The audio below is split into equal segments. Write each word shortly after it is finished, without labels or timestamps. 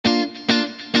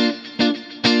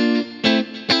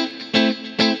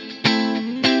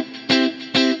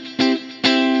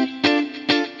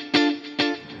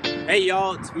Hey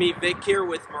y'all, it's me Vic here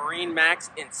with MarineMax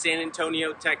in San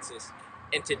Antonio, Texas.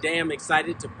 And today I'm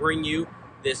excited to bring you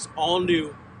this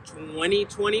all-new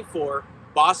 2024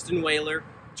 Boston Whaler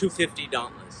 250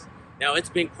 Dauntless. Now it's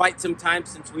been quite some time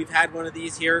since we've had one of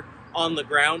these here on the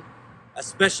ground,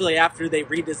 especially after they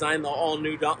redesigned the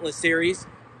all-new Dauntless series.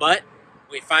 But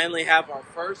we finally have our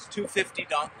first 250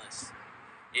 Dauntless.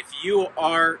 If you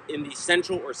are in the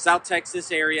Central or South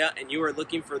Texas area and you are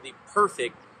looking for the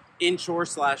perfect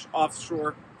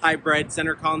inshore/offshore hybrid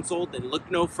center console, then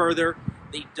look no further.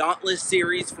 The Dauntless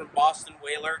series from Boston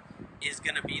Whaler is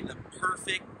going to be the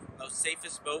perfect, most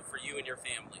safest boat for you and your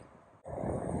family.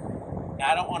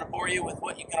 Now, I don't want to bore you with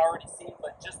what you can already see,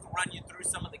 but just to run you through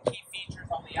some of the key features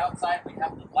on the outside, we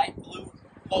have the light blue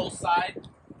hull side.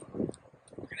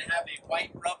 We're going to have a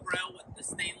white rub rail with the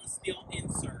stainless steel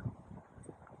insert.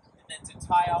 And then to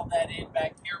tie all that in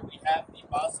back here, we have the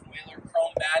Boston Whaler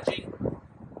chrome badging.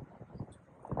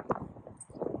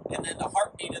 And then the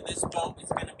heartbeat of this boat is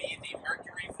going to be the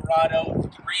Mercury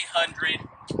Verado 300.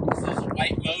 This is a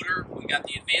white motor. We got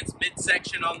the advanced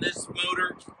midsection on this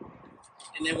motor.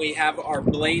 And then we have our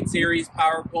Blade series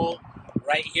power pole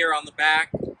right here on the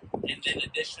back. And then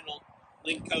additional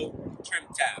Linco trim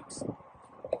tabs.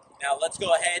 Now let's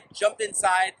go ahead, jump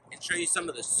inside, and show you some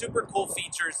of the super cool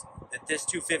features that this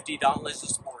 250 Dauntless is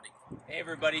sporting. Hey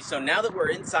everybody, so now that we're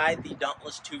inside the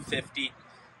Dauntless 250,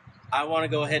 I want to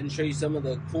go ahead and show you some of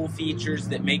the cool features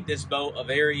that make this boat a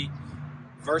very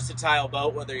versatile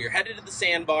boat, whether you're headed to the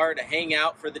sandbar to hang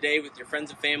out for the day with your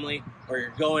friends and family, or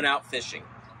you're going out fishing.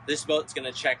 This boat's going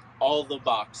to check all the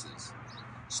boxes.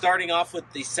 Starting off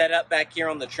with the setup back here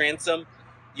on the transom,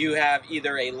 you have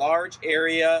either a large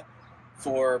area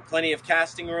for plenty of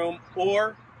casting room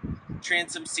or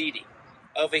transom seating.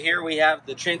 Over here we have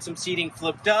the transom seating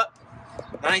flipped up,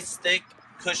 nice thick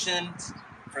cushions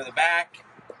for the back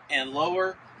and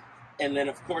lower, and then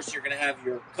of course you're going to have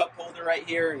your cup holder right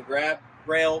here and grab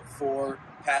rail for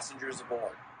passengers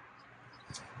aboard.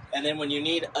 And then when you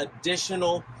need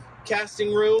additional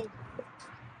casting room,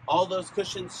 all those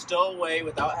cushions stow away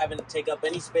without having to take up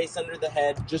any space under the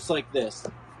head, just like this.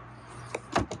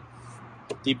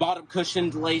 The bottom cushion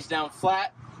lays down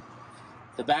flat,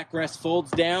 the backrest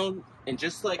folds down, and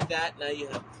just like that, now you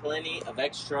have plenty of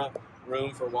extra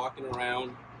room for walking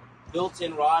around.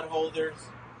 Built-in rod holders.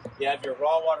 You have your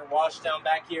raw water wash down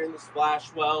back here in the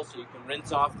splash well so you can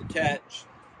rinse off the catch.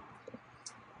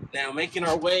 Now making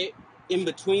our way in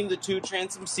between the two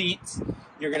transom seats,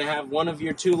 you're going to have one of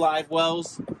your two live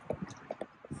wells.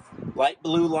 Light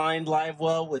blue lined live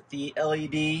well with the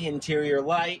LED interior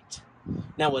light.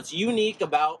 Now what's unique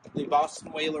about the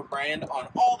Boston Whaler brand on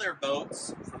all their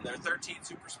boats, from their 13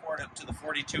 Super Sport up to the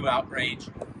 42 Outrage,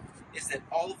 is that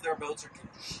all of their boats are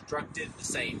constructed the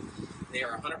same. They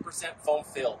are 100% foam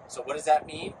filled. So what does that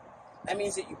mean? That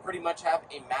means that you pretty much have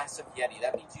a massive Yeti.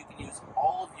 That means you can use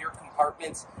all of your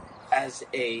compartments as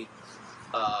a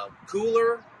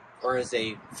cooler or as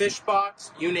a fish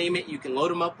box. You name it, you can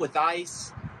load them up with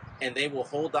ice and they will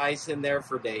hold ice in there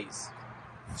for days.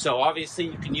 So obviously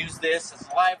you can use this as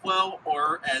a live well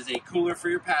or as a cooler for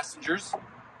your passengers.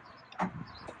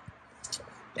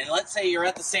 And let's say you're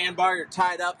at the sandbar, you're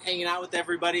tied up, hanging out with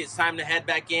everybody, it's time to head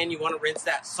back in, you want to rinse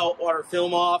that saltwater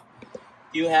film off.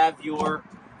 You have your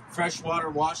freshwater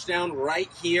wash down right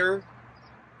here.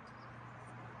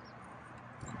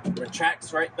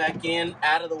 Retracts right back in,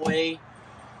 out of the way.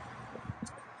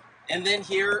 And then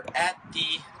here at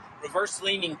the reverse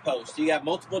leaning post, you have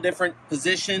multiple different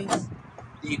positions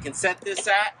that you can set this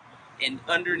at. And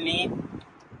underneath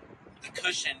the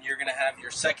cushion, you're going to have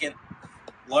your second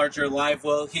larger live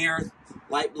well here,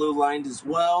 light blue lined as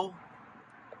well.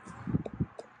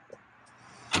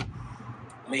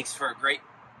 Makes for a great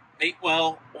bait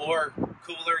well or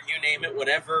cooler, you name it,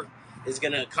 whatever is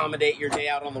going to accommodate your day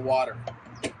out on the water.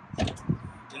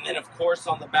 And then of course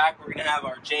on the back we're going to have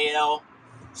our JL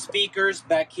speakers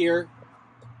back here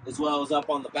as well as up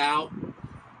on the bow.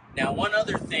 Now one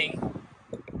other thing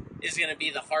is going to be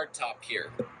the hardtop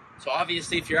here. So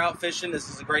obviously if you're out fishing, this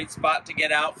is a great spot to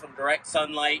get out from direct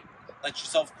sunlight, let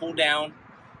yourself cool down.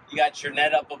 You got your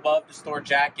net up above to store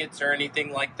jackets or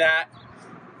anything like that.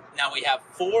 Now we have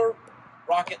 4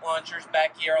 rocket launchers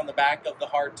back here on the back of the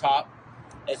hardtop,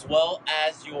 as well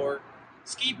as your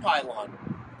ski pylon.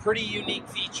 Pretty unique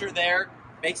feature there.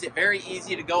 Makes it very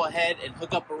easy to go ahead and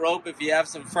hook up a rope if you have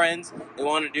some friends that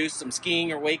want to do some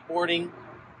skiing or wakeboarding.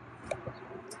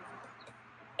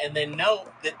 And then note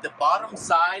that the bottom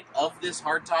side of this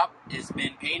hardtop has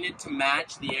been painted to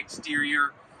match the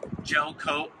exterior gel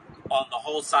coat on the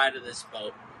whole side of this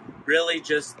boat. Really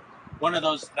just one of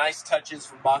those nice touches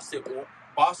from Boston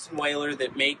Whaler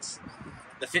that makes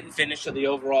the fit and finish of the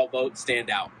overall boat stand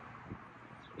out.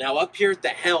 Now up here at the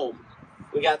helm,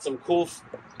 we got some cool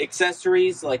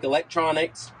accessories like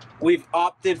electronics. We've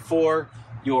opted for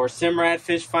your Simrad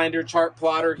fish finder chart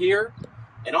plotter here,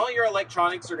 and all your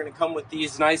electronics are going to come with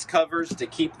these nice covers to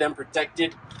keep them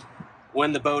protected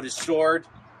when the boat is stored,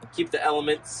 keep the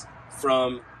elements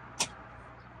from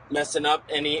messing up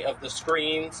any of the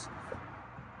screens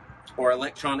or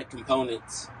electronic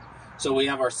components. So we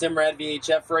have our Simrad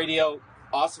VHF radio,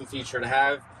 awesome feature to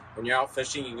have when you're out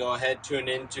fishing. You go ahead, tune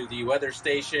into the weather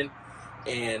station,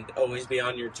 and always be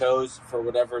on your toes for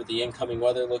whatever the incoming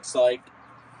weather looks like.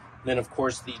 Then of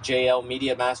course the JL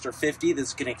Media Master 50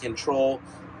 that's going to control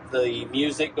the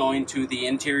music going to the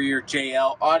interior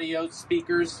JL audio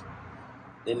speakers.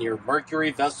 Then your Mercury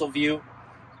vessel view,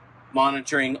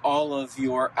 monitoring all of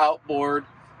your outboard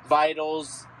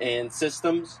vitals and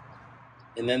systems,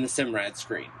 and then the Simrad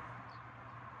screen.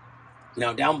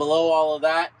 Now down below all of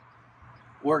that,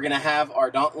 we're going to have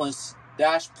our Dauntless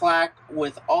dash plaque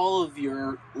with all of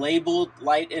your labeled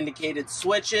light indicated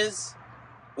switches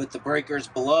with the breakers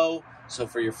below. So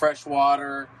for your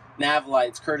freshwater, nav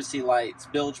lights, courtesy lights,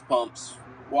 bilge pumps,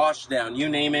 washdown, you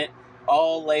name it,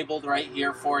 all labeled right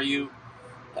here for you.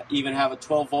 Even have a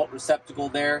 12-volt receptacle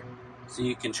there so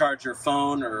you can charge your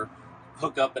phone or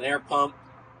hook up an air pump.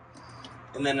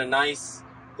 And then a nice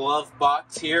glove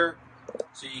box here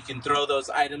so you can throw those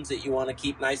items that you want to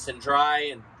keep nice and dry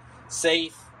and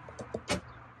safe.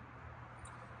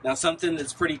 Now something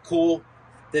that's pretty cool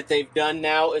that they've done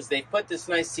now is they've put this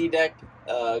nice SeaDek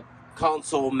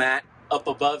console mat up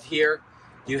above here.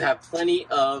 You have plenty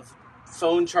of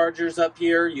phone chargers up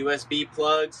here, USB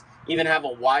plugs, even have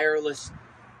a wireless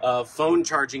phone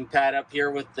charging pad up here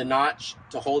with the notch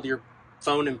to hold your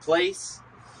phone in place,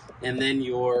 and then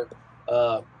your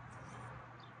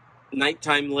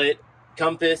nighttime lit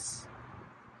compass,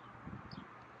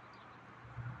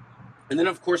 and then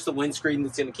of course the windscreen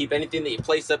that's going to keep anything that you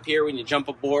place up here when you jump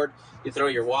aboard. You throw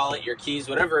your wallet, your keys,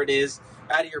 whatever it is,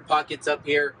 out of your pockets up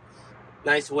here.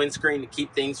 Nice windscreen to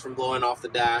keep things from blowing off the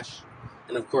dash,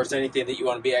 and of course anything that you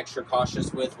want to be extra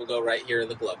cautious with will go right here in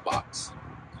the glove box.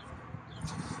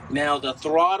 Now the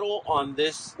throttle on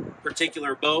this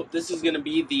particular boat, this is going to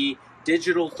be the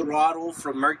digital throttle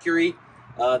from Mercury.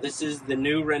 This is the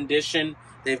new rendition.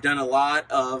 They've done a lot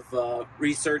of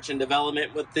research and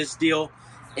development with this deal,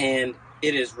 and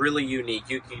it is really unique.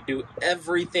 You can do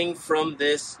everything from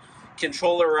this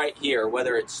controller right here,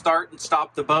 whether it's start and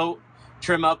stop the boat,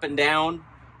 trim up and down.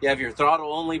 You have your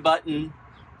throttle only button.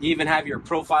 You even have your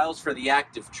profiles for the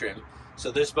active trim.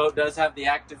 So this boat does have the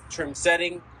active trim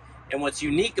setting. And what's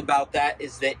unique about that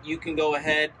is that you can go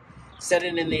ahead, set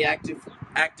it in the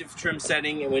active trim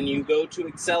setting, and when you go to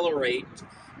accelerate,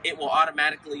 it will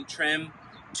automatically trim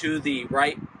to the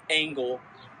right angle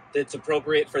that's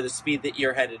appropriate for the speed that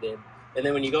you're headed in. And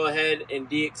then when you go ahead and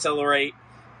deaccelerate,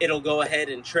 it'll go ahead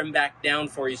and trim back down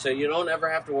for you, so you don't ever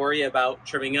have to worry about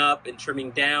trimming up and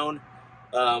trimming down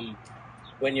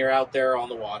when you're out there on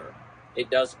the water. It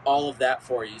does all of that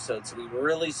for you, so it's some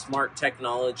really smart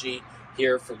technology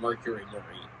here for Mercury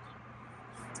Marine.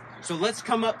 So let's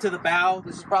come up to the bow.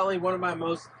 This is probably one of my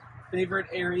most favorite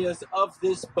areas of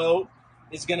this boat.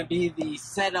 Is going to be the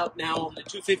setup now on the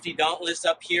 250 Dauntless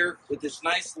up here with this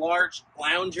nice large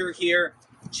lounger here.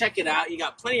 Check it out. You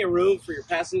got plenty of room for your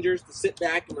passengers to sit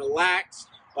back and relax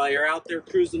while you're out there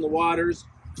cruising the waters.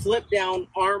 Flip down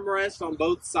armrest on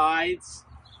both sides.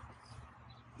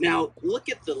 Now look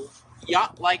at the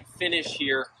yacht-like finish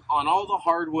here on all the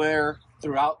hardware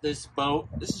throughout this boat.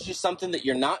 This is just something that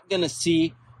you're not going to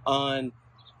see on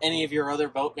any of your other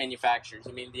boat manufacturers.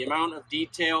 I mean, the amount of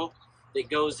detail that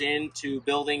goes into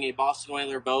building a Boston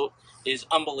Whaler boat is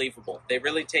unbelievable. They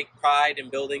really take pride in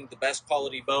building the best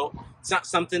quality boat. It's not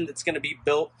something that's going to be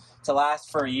built to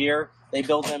last for a year. They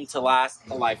build them to last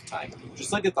a lifetime.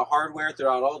 Just look at the hardware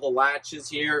throughout all the latches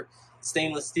here,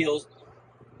 stainless steel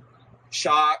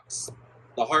shocks,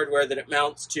 the hardware that it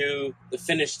mounts to, the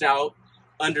finished out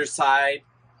underside,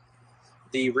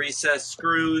 the recessed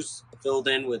screws filled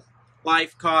in with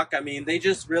life caulk. I mean, they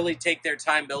just really take their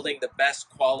time building the best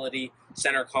quality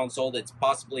center console that's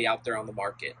possibly out there on the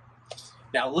market.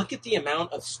 Now look at the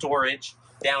amount of storage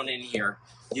down in here.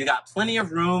 You got plenty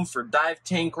of room for dive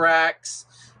tank racks,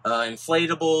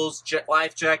 inflatables,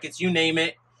 life jackets, you name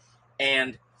it.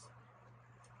 And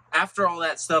after all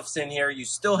that stuff's in here, you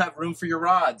still have room for your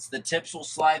rods. The tips will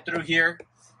slide through here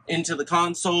into the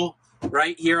console.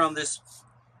 Right here on this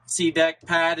SeaDek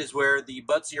pad is where the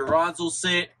butts of your rods will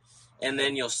sit, and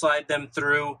then you'll slide them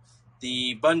through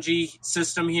the bungee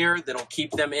system here that'll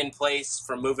keep them in place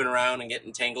from moving around and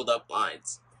getting tangled up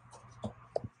lines.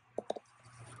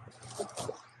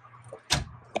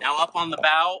 Now up on the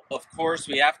bow, of course,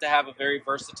 we have to have a very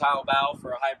versatile bow for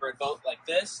a hybrid boat like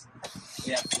this.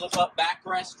 We have flip-up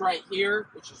backrest right here,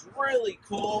 which is really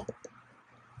cool.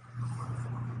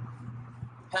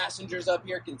 Passengers up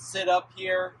here can sit up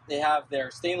here. They have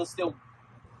their stainless steel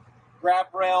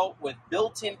grab rail with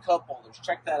built-in cup holders.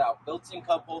 Check that out, built-in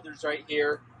cup holders right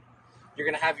here. You're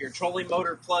going to have your trolling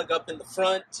motor plug up in the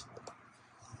front.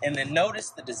 And then notice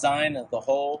the design of the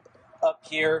hull up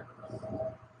here.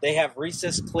 They have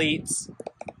recessed cleats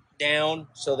down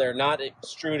so they're not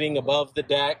extruding above the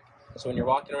deck. So when you're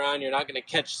walking around, you're not going to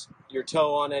catch your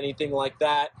toe on anything like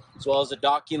that, as well as the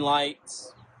docking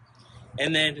lights.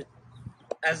 And then,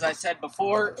 as I said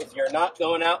before, if you're not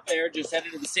going out there, just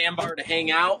headed to the sandbar to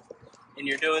hang out, and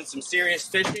you're doing some serious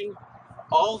fishing,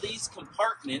 all these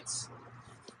compartments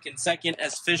can second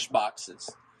as fish boxes.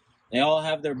 They all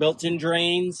have their built-in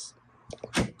drains,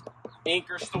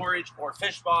 anchor storage, or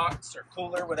fish box, or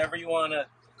cooler, whatever you want to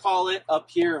call it,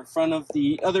 up here in front of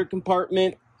the other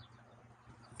compartment.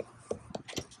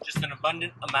 Just an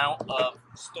abundant amount of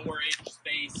storage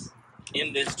space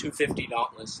in this 250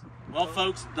 Dauntless. Well,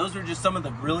 folks, those are just some of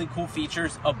the really cool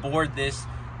features aboard this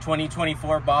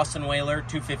 2024 Boston Whaler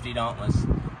 250 Dauntless.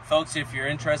 Folks, if you're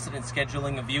interested in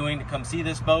scheduling a viewing to come see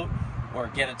this boat or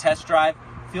get a test drive,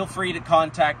 feel free to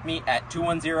contact me at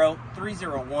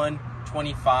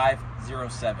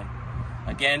 210-301-2507.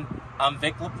 Again, I'm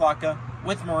Vic LaPlaca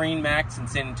with MarineMax in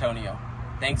San Antonio.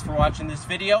 Thanks for watching this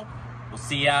video. We'll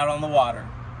see you out on the water.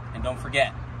 And don't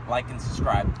forget, like and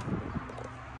subscribe.